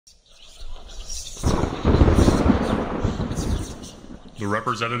The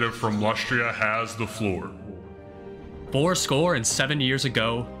representative from Lustria has the floor. 70 years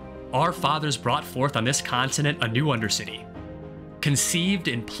ago, our fathers brought forth on this continent a new undercity, conceived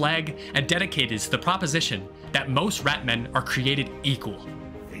in plague and dedicated to the proposition that most rat men are created equal.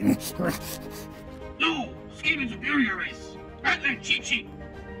 No! Skaven superior race! Ratland cheat sheet!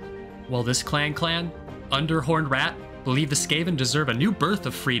 Well, this clan, Underhorned Rat, believe the Skaven deserve a new birth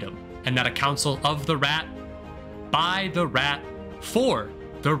of freedom, and that a council of the rat, by the rat, for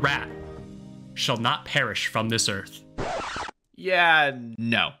the rat, shall not perish from this earth. Yeah,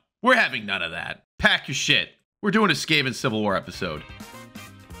 no. We're having none of that. Pack your shit. We're doing a Skaven Civil War episode.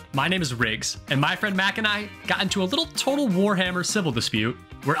 My name is Riggs, and my friend Mac and I got into a little total Warhammer civil dispute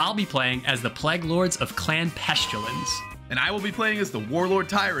where I'll be playing as the Plague Lords of Clan Pestilens. And I will be playing as the Warlord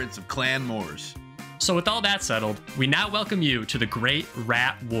Tyrants of Clan Moors. So with all that settled, we now welcome you to the Great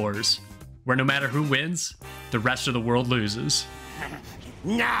Rat Wars, where no matter who wins, the rest of the world loses.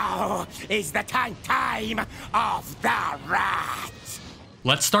 Now is the time of the rat.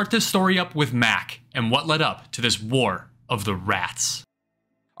 Let's start this story up with Mac and what led up to this War of the Rats.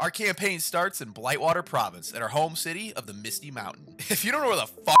 Our campaign starts in Blightwater Province at our home city of the Misty Mountain. If you don't know where the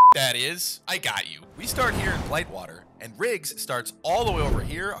fuck that is, I got you. We start here in Blightwater, and Riggs starts all the way over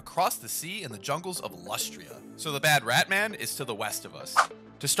here across the sea in the jungles of Lustria. So the bad rat man is to the west of us.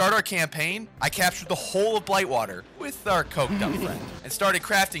 To start our campaign, I captured the whole of Blightwater with our coked up friend and started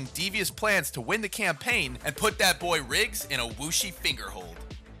crafting devious plans to win the campaign and put that boy Riggs in a whooshy fingerhold.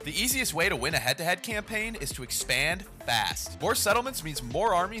 The easiest way to win a head-to-head campaign is to expand fast. More settlements means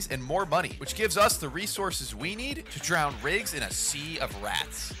more armies and more money, which gives us the resources we need to drown Riggs in a sea of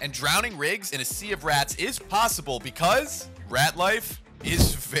rats. And drowning Riggs in a sea of rats is possible because rat life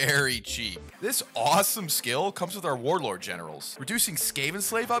is very cheap. This awesome skill comes with our warlord generals, reducing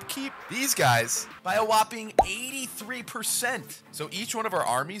skavenslave upkeep, these guys, by a whopping 83%. So each one of our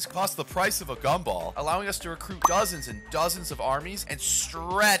armies costs the price of a gumball, allowing us to recruit dozens and dozens of armies and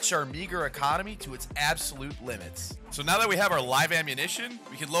stretch our meager economy to its absolute limits. So now that we have our live ammunition,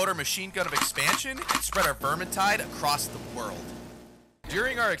 we can load our machine gun of expansion and spread our vermintide across the world.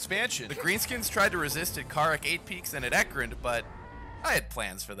 During our expansion, the Greenskins tried to resist at Karak 8 Peaks and at Ekrund, but I had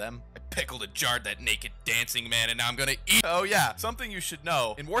plans for them. I pickled and jarred that naked dancing man, and now I'm gonna eat. Oh yeah, something you should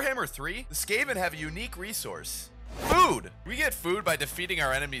know. In Warhammer 3, the Skaven have a unique resource. Food! We get food by defeating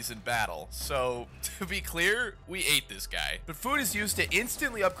our enemies in battle. So, to be clear, we ate this guy. But food is used to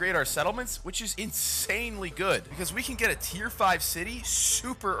instantly upgrade our settlements, which is insanely good because we can get a tier 5 city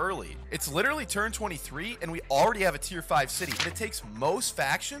super early. It's literally turn 23 and we already have a tier 5 city, and it takes most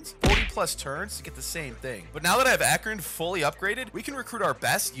factions 40 plus turns to get the same thing. But now that I have Ekrund fully upgraded, we can recruit our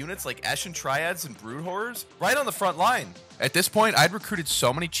best units like Eshin Triads and Brood Horrors right on the front line. At this point, I'd recruited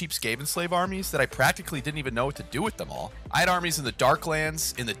so many cheap Skavenslave armies that I practically didn't even know what to do with them all. I had armies in the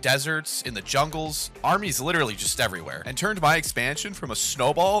Darklands, in the deserts, in the jungles, armies literally just everywhere, and turned my expansion from a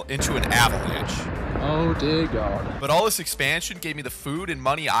snowball into an avalanche. Oh dear God. But all this expansion gave me the food and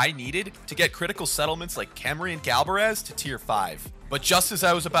money I needed to get critical settlements like Khemri and Galbaraz to tier 5. But just as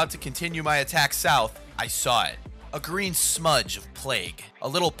I was about to continue my attack south, I saw it. A green smudge of plague. A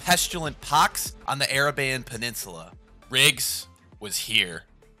little pestilent pox on the Arabaean Peninsula. Riggs was here.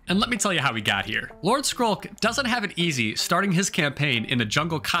 And let me tell you how we got here. Lord Skrulk doesn't have it easy starting his campaign in the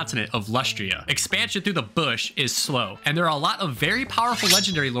jungle continent of Lustria. Expansion through the bush is slow, and there are a lot of very powerful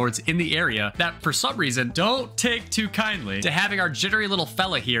legendary lords in the area that for some reason don't take too kindly to having our jittery little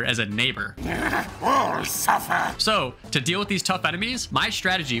fella here as a neighbor. All suffer. So, to deal with these tough enemies, my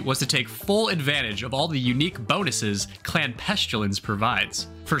strategy was to take full advantage of all the unique bonuses Clan Pestilens provides.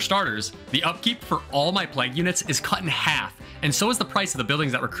 For starters, the upkeep for all my plague units is cut in half, and so is the price of the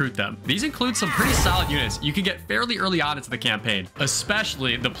buildings that recruit them. These include some pretty solid units you can get fairly early on into the campaign,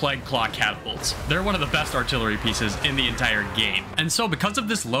 especially the Plague Claw catapults. They're one of the best artillery pieces in the entire game. And so because of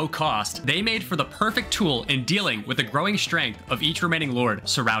this low cost, they made for the perfect tool in dealing with the growing strength of each remaining lord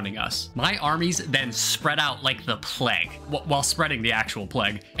surrounding us. My armies then spread out like the plague, while spreading the actual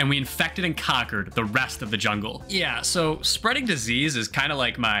plague, and we infected and conquered the rest of the jungle. Yeah, so spreading disease is kind of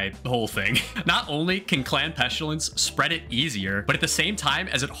like my whole thing. Not only can Clan Pestilence spread it easier, but at the same time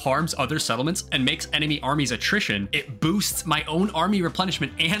as it harms other settlements and makes enemy armies attrition, it boosts my own army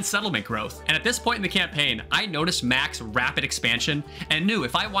replenishment and settlement growth. And at this point in the campaign, I noticed Mac's rapid expansion and knew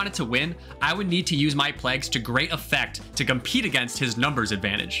if I wanted to win, I would need to use my plagues to great effect to compete against his numbers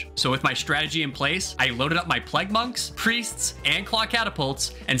advantage. So with my strategy in place, I loaded up my plague monks, priests, and claw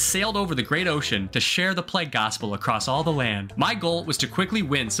catapults and sailed over the great ocean to share the plague gospel across all the land. My goal was to quickly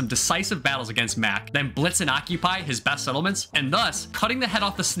win some decisive battles against Mac, then blitz and occupy his best settlements, and thus cutting the head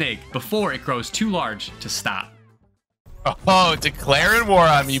off the snake before it grows too large to stop. Oh, declaring war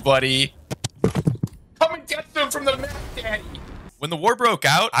on me, buddy. Come and get them from the map, Daddy. When the war broke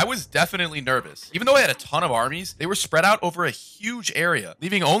out, I was definitely nervous. Even though I had a ton of armies, they were spread out over a huge area,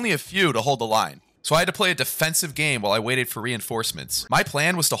 leaving only a few to hold the line. So I had to play a defensive game while I waited for reinforcements. My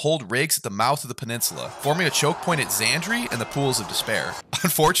plan was to hold Riggs at the mouth of the peninsula, forming a choke point at Xandri and the Pools of Despair.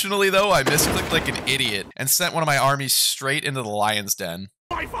 Unfortunately, though, I misclicked like an idiot and sent one of my armies straight into the lion's den.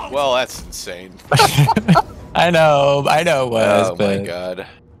 Well, that's insane. I know it was, Oh but... my god.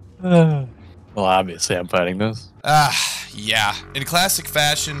 Well, obviously I'm fighting this. Yeah. In classic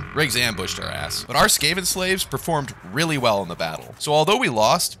fashion, Riggs ambushed our ass. But our skavenslaves performed really well in the battle. So although we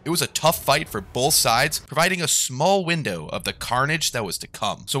lost, it was a tough fight for both sides, providing a small window of the carnage that was to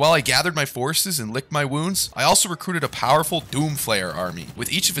come. So while I gathered my forces and licked my wounds, I also recruited a powerful Doomflayer army,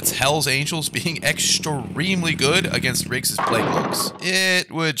 with each of its Hell's Angels being extremely good against Riggs' Plague Monks.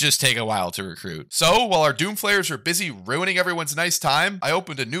 It would just take a while to recruit. So while our Doomflayers were busy ruining everyone's nice time, I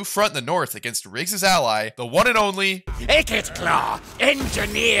opened a new front in the north against Riggs' ally, the one and only Icket Claw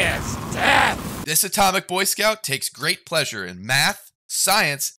engineers death. This atomic Boy Scout takes great pleasure in math,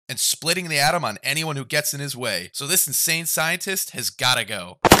 science, and splitting the atom on anyone who gets in his way. So this insane scientist has gotta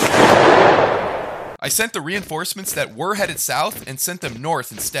go. I sent the reinforcements that were headed south and sent them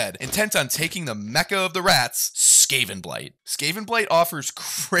north instead, intent on taking the mecca of the rats, Skavenblight. Skavenblight offers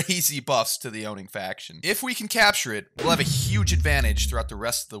crazy buffs to the owning faction. If we can capture it, we'll have a huge advantage throughout the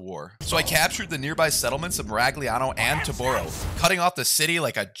rest of the war. So I captured the nearby settlements of Maragliano and Taboro, cutting off the city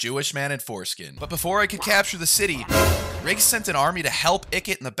like a Jewish man in foreskin. But before I could capture the city, Riggs sent an army to help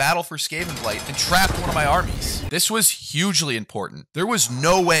Icket in the battle for Skavenblight and trapped one of my armies. This was hugely important. There was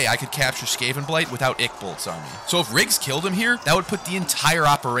no way I could capture Skavenblight without Ickbolt's army. So if Riggs killed him here, that would put the entire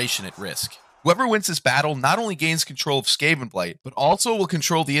operation at risk. Whoever wins this battle not only gains control of Skavenblight, but also will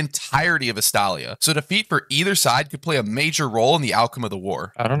control the entirety of Estalia. So defeat for either side could play a major role in the outcome of the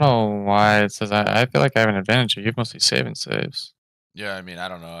war. I don't know why it says I feel like I have an advantage. You have mostly save and saves. Yeah, I mean, I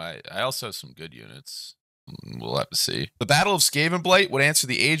don't know. I also have some good units. We'll have to see. The Battle of Skavenblight would answer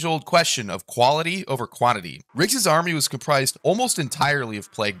the age-old question of quality over quantity. Riggs' army was comprised almost entirely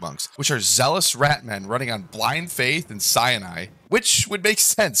of Plague Monks, which are zealous rat men running on blind faith and cyanide, which would make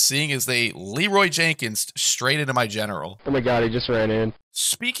sense seeing as they Leroy Jenkins straight into my general. Oh my god, he just ran in.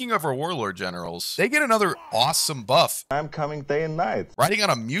 Speaking of our warlord generals, they get another awesome buff. I'm coming day and night. Riding on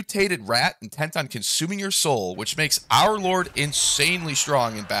a mutated rat intent on consuming your soul, which makes our lord insanely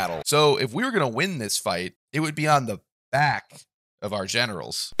strong in battle. So if we were going to win this fight, it would be on the back of our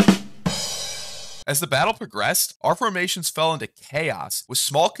generals. As the battle progressed, our formations fell into chaos, with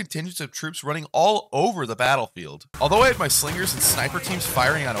small contingents of troops running all over the battlefield. Although I had my slingers and sniper teams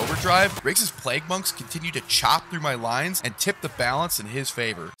firing on overdrive, Riggs' Plague Monks continued to chop through my lines and tip the balance in his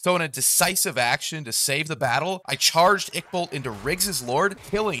favor. So in a decisive action to save the battle, I charged Ickbolt into Riggs' lord,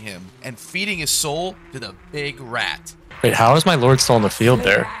 killing him and feeding his soul to the big rat. Wait, how is my lord still in the field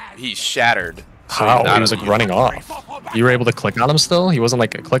there? He's shattered. So How? he's not He was like running off. You were able to click on him still? He wasn't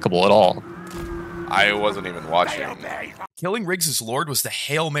like clickable at all. I wasn't even watching. Killing Riggs' lord was the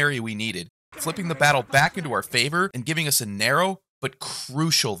Hail Mary we needed, flipping the battle back into our favor and giving us a narrow but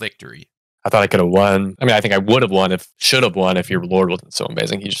crucial victory. I thought I could have won. I mean, I think I would have won should have won if your lord wasn't so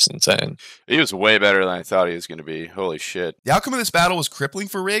amazing. He's just insane. He was way better than I thought he was going to be. Holy shit. The outcome of this battle was crippling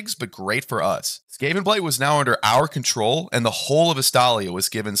for Riggs, but great for us. Skavenblight was now under our control, and the whole of Estalia was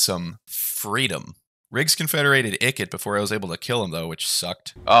given some freedom. Riggs confederated Icket before I was able to kill him, though, which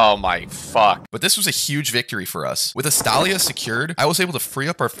sucked. Oh my fuck. But this was a huge victory for us. With Estalia secured, I was able to free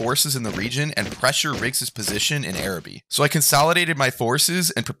up our forces in the region and pressure Riggs' position in Araby. So I consolidated my forces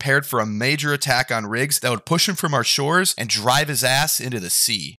and prepared for a major attack on Riggs that would push him from our shores and drive his ass into the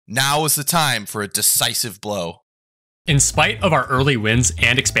sea. Now is the time for a decisive blow. In spite of our early wins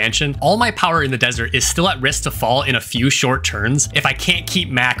and expansion, all my power in the desert is still at risk to fall in a few short turns if I can't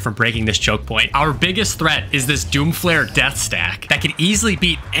keep Mac from breaking this choke point. Our biggest threat is this Doomflare death stack that could easily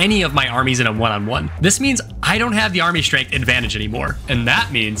beat any of my armies in a one-on-one. This means I don't have the army strength advantage anymore, and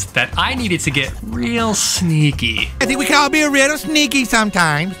that means that I needed to get real sneaky. I think we can all be a little sneaky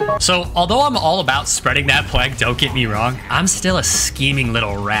sometimes. So although I'm all about spreading that plague, don't get me wrong, I'm still a scheming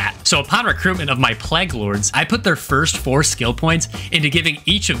little rat. So upon recruitment of my plague lords, I put their first 4 skill points into giving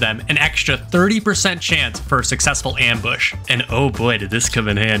each of them an extra 30% chance for a successful ambush. And oh boy, did this come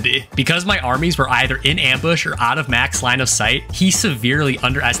in handy. Because my armies were either in ambush or out of Mac's line of sight, he severely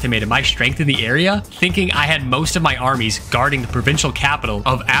underestimated my strength in the area, thinking I had had most of my armies guarding the provincial capital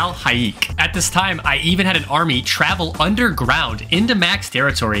of Al-Haik. At this time, I even had an army travel underground into Mac's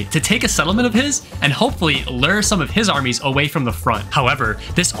territory to take a settlement of his and hopefully lure some of his armies away from the front. However,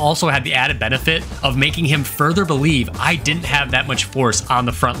 this also had the added benefit of making him further believe I didn't have that much force on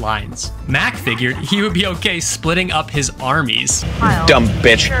the front lines. Mac figured he would be okay splitting up his armies. Dumb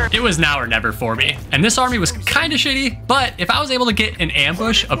bitch. It was now or never for me, and this army was kinda shitty, but if I was able to get an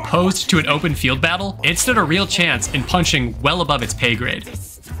ambush opposed to an open field battle, it stood a real chance in punching well above its pay grade.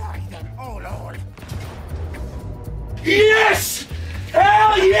 Yes!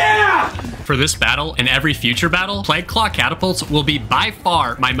 Hell yeah! For this battle and every future battle, Plague Claw catapults will be by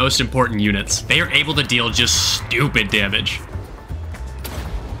far my most important units. They are able to deal just stupid damage.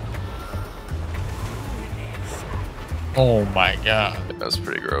 Oh my god. That's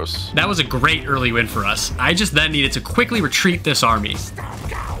pretty gross. That was a great early win for us. I just then needed to quickly retreat this army.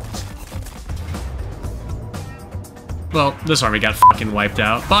 Well, this army got fucking wiped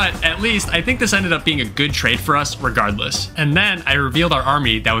out, but at least I think this ended up being a good trade for us regardless. And then I revealed our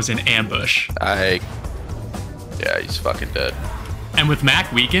army that was in ambush. Yeah, he's fucking dead. And with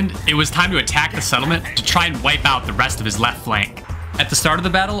Mac weakened, it was time to attack the settlement to try and wipe out the rest of his left flank. At the start of the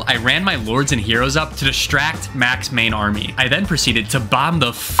battle, I ran my lords and heroes up to distract Mac's main army. I then proceeded to bomb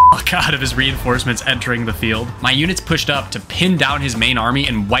the fuck out of his reinforcements entering the field. My units pushed up to pin down his main army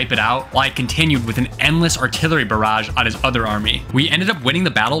and wipe it out, while I continued with an endless artillery barrage on his other army. We ended up winning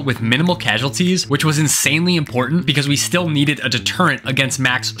the battle with minimal casualties, which was insanely important because we still needed a deterrent against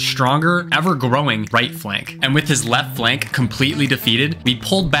Mac's stronger, ever-growing right flank. And with his left flank completely defeated, we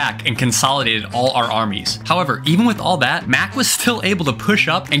pulled back and consolidated all our armies. However, even with all that, Mac was still able to push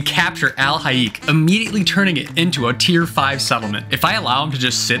up and capture Al-Haik, immediately turning it into a tier 5 settlement. If I allow him to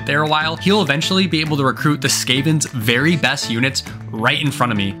just sit there a while, he'll eventually be able to recruit the Skaven's very best units right in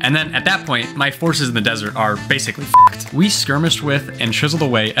front of me. And then at that point, my forces in the desert are basically fucked. We skirmished with and chiseled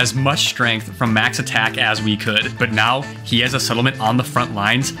away as much strength from Mac's attack as we could, but now he has a settlement on the front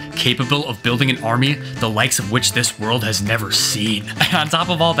lines capable of building an army the likes of which this world has never seen. And on top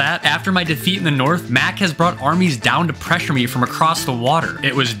of all that, after my defeat in the north, Mac has brought armies down to pressure me from across the water.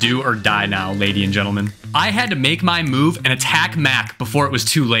 It was do or die now, ladies and gentlemen. I had to make my move and attack Mac before it was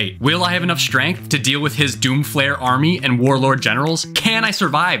too late. Will I have enough strength to deal with his Doomflare army and Warlord generals? Can I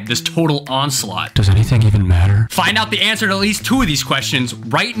survive this total onslaught? Does anything even matter? Find out the answer to at least 2 of these questions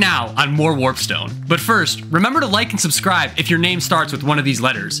right now on More Warpstone. But first, remember to like and subscribe if your name starts with one of these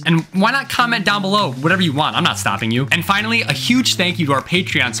letters. And why not comment down below whatever you want? I'm not stopping you. And finally, a huge thank you to our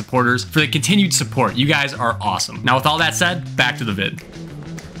Patreon supporters for the continued support. You guys are awesome. Now with all that said, back to the vid.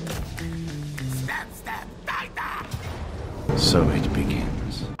 So it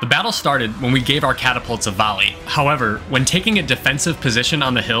begins. The battle started when we gave our catapults a volley. However, when taking a defensive position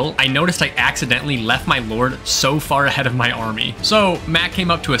on the hill, I noticed I accidentally left my lord so far ahead of my army. So Mac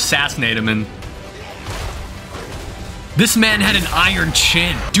came up to assassinate him and... this man had an iron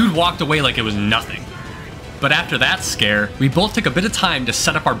chin. Dude walked away like it was nothing. But after that scare, we both took a bit of time to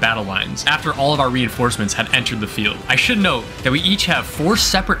set up our battle lines after all of our reinforcements had entered the field. I should note that we each have 4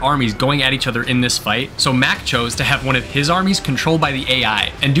 separate armies going at each other in this fight, so Mac chose to have one of his armies controlled by the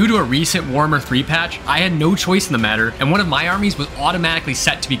AI, and due to a recent Warhammer 3 patch, I had no choice in the matter, and one of my armies was automatically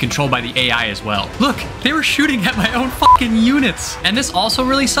set to be controlled by the AI as well. Look, they were shooting at my own fucking units! And this also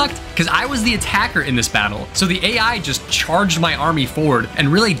really sucked, because I was the attacker in this battle, so the AI just charged my army forward and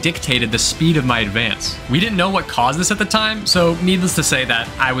really dictated the speed of my advance. We didn't know what caused this at the time, so needless to say that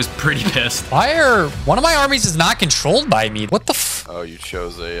I was pretty pissed. Why are one of my armies is not controlled by me? What the f— Oh, you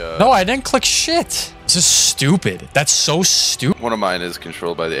chose a No, I didn't click shit. This is stupid. That's so stupid. one of mine is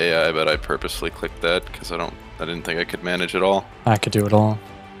controlled by the AI, but I purposely clicked that because I didn't think I could manage it all. I could do it all.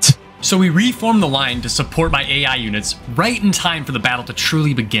 So we reformed the line to support my AI units right in time for the battle to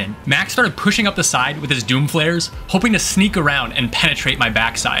truly begin. Max started pushing up the side with his doom flares, hoping to sneak around and penetrate my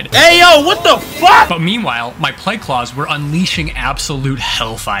backside. Hey yo, what the fuck? But meanwhile, my plague claws were unleashing absolute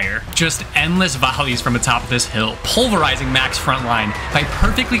hellfire. Just endless volleys from the top of this hill, pulverizing Mac's front line by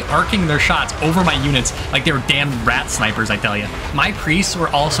perfectly arcing their shots over my units like they were damn rat snipers, I tell you. My priests were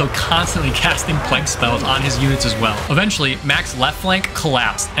also constantly casting plague spells on his units as well. Eventually, Mac's left flank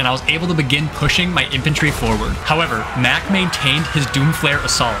collapsed and I was able to begin pushing my infantry forward. However, Mac maintained his Doomflare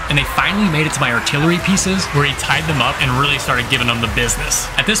assault, and they finally made it to my artillery pieces, where he tied them up and really started giving them the business.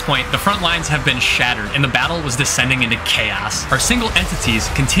 At this point, the front lines have been shattered, and the battle was descending into chaos. Our single entities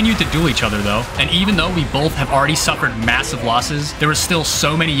continued to duel each other though, and even though we both have already suffered massive losses, there were still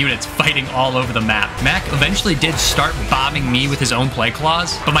so many units fighting all over the map. Mac eventually did start bombing me with his own plague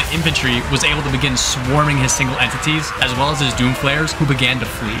claws, but my infantry was able to begin swarming his single entities, as well as his Doomflares, who began to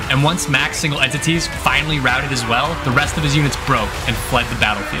flee. And And once Mac's single entities finally routed as well, the rest of his units broke and fled the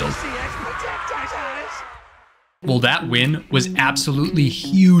battlefield. Well, that win was absolutely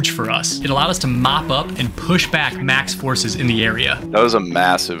huge for us. It allowed us to mop up and push back Mac's forces in the area. That was a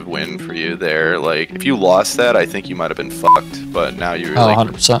massive win for you there. Like, if you lost that, I think you might have been fucked. But now you're like,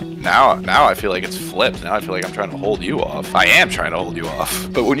 100%. Now I feel like it's flipped. Now I feel like I'm trying to hold you off. I am trying to hold you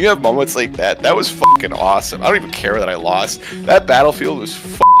off. But when you have moments like that, that was fucking awesome. I don't even care that I lost. That battlefield was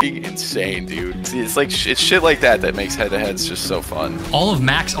fucking insane, dude. See, it's like it's shit like that that makes head-to-heads just so fun. All of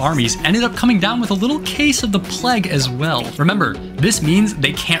Mac's armies ended up coming down with a little case of the plague as well. Remember, this means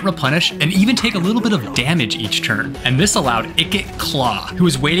they can't replenish and even take a little bit of damage each turn. And this allowed Ikit Claw, who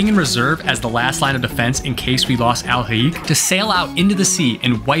was waiting in reserve as the last line of defense in case we lost Al-Haik, to sail out into the sea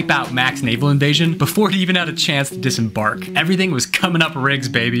and wipe out Mac's naval invasion before he even had a chance to disembark. Everything was coming up Riggs,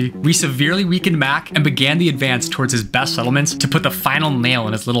 baby. We severely weakened Mac and began the advance towards his best settlements to put the final nail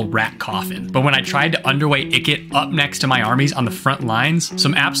in his little rat coffin. But when I tried to underway Ikit up next to my armies on the front lines,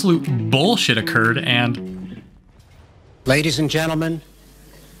 some absolute bullshit occurred and... Ladies and gentlemen,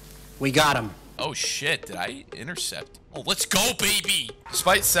 we got him. Oh shit, did I intercept? Oh, let's go, baby!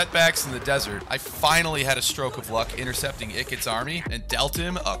 Despite setbacks in the desert, I finally had a stroke of luck intercepting Ikit's army and dealt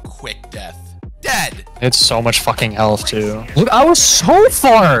him a quick death. Dead! It's so much fucking health, too. Look, I was so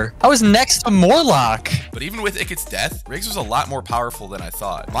far! I was next to Morlock! But even with Ikit's death, Riggs was a lot more powerful than I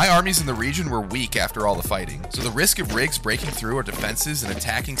thought. My armies in the region were weak after all the fighting, so the risk of Riggs breaking through our defenses and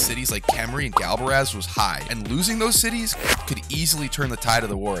attacking cities like Khemri and Galbaraz was high, and losing those cities could easily turn the tide of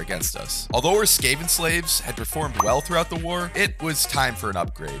the war against us. Although our skavenslaves had performed well throughout the war, it was time for an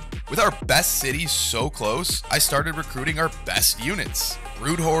upgrade. With our best cities so close, I started recruiting our best units.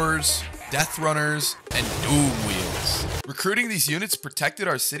 Brood Horrors, Death Runners, and Doom Wheels. Recruiting these units protected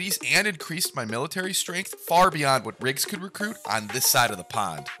our cities and increased my military strength far beyond what Riggs could recruit on this side of the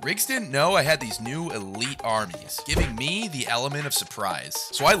pond. Riggs didn't know I had these new elite armies, giving me the element of surprise.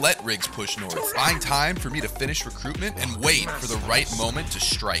 So I let Riggs push north, buying time for me to finish recruitment and wait for the right moment to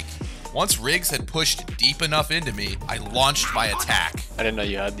strike. Once Riggs had pushed deep enough into me, I launched my attack. I didn't know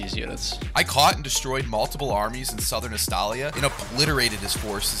you had these units. I caught and destroyed multiple armies in southern Astalia and obliterated his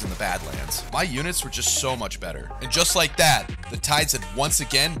forces in the Badlands. My units were just so much better. And just like that, the tides had once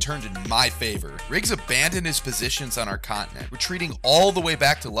again turned in my favor. Riggs abandoned his positions on our continent, retreating all the way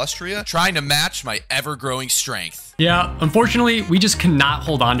back to Lustria, trying to match my ever-growing strength. Yeah, unfortunately, we just cannot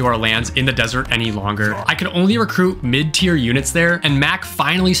hold on to our lands in the desert any longer. I could only recruit mid-tier units there, and Mac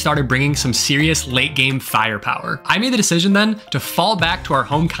finally started bringing some serious late-game firepower. I made the decision then to fall back to our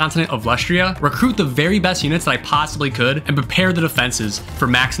home continent of Lustria, recruit the very best units that I possibly could, and prepare the defenses for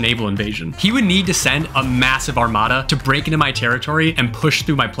Mac's naval invasion. He would need to send a massive armada to break into my territory and push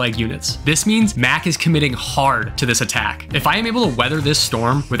through my plague units. This means Mac is committing hard to this attack. If I am able to weather this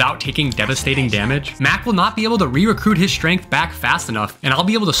storm without taking devastating damage, Mac will not be able to re-recruit his strength back fast enough, and I'll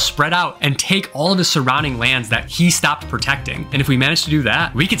be able to spread out and take all of his surrounding lands that he stopped protecting. And if we manage to do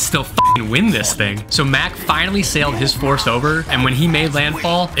that, we could still fucking win this thing. So Mac finally sailed his force over, and when he made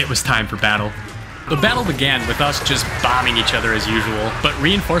landfall, it was time for battle. The battle began with us just bombing each other as usual, but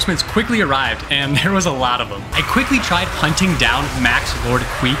reinforcements quickly arrived, and there was a lot of them. I quickly tried hunting down Mac's Lord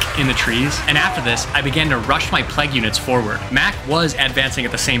Queek in the trees, and after this, I began to rush my plague units forward. Mac was advancing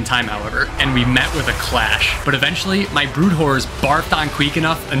at the same time, however, and we met with a clash. But eventually, my Brood Horrors barfed on Queek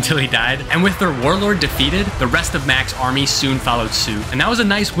enough until he died, and with their warlord defeated, the rest of Mac's army soon followed suit. And that was a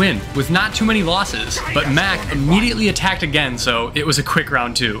nice win, with not too many losses. But Mac immediately attacked again, so it was a quick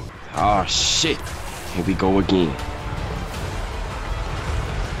round 2. Oh shit. Here we go again.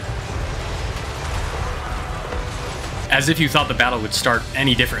 As if you thought the battle would start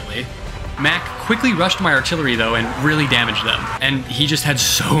any differently. Mac quickly rushed my artillery though and really damaged them. And he just had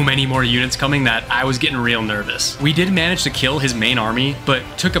so many more units coming that I was getting real nervous. We did manage to kill his main army, but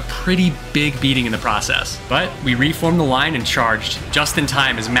took a pretty big beating in the process. But we reformed the line and charged, just in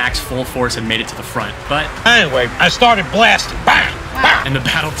time as Mac's full force had made it to the front. But anyway, I started blasting. Bang! And the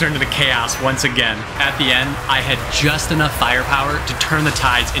battle turned into chaos once again. At the end, I had just enough firepower to turn the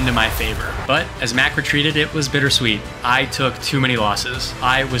tides into my favor. But as Mac retreated, it was bittersweet. I took too many losses.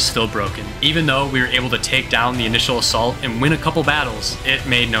 I was still broken. Even though we were able to take down the initial assault and win a couple battles, it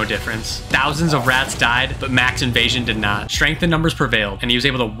made no difference. Thousands of rats died, but Mac's invasion did not. Strength in numbers prevailed, and he was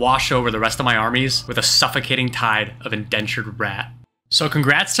able to wash over the rest of my armies with a suffocating tide of indentured rat. So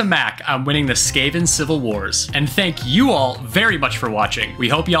congrats to Mac on winning the Skaven Civil Wars, and thank you all very much for watching. We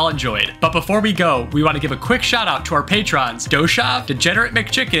hope you all enjoyed. But before we go, we want to give a quick shout out to our patrons, Doshav, Degenerate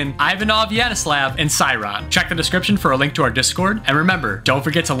McChicken, Ivanov Yanislav, and Cyron. Check the description for a link to our Discord, and remember, don't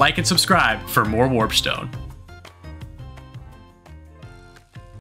forget to like and subscribe for more Warpstone.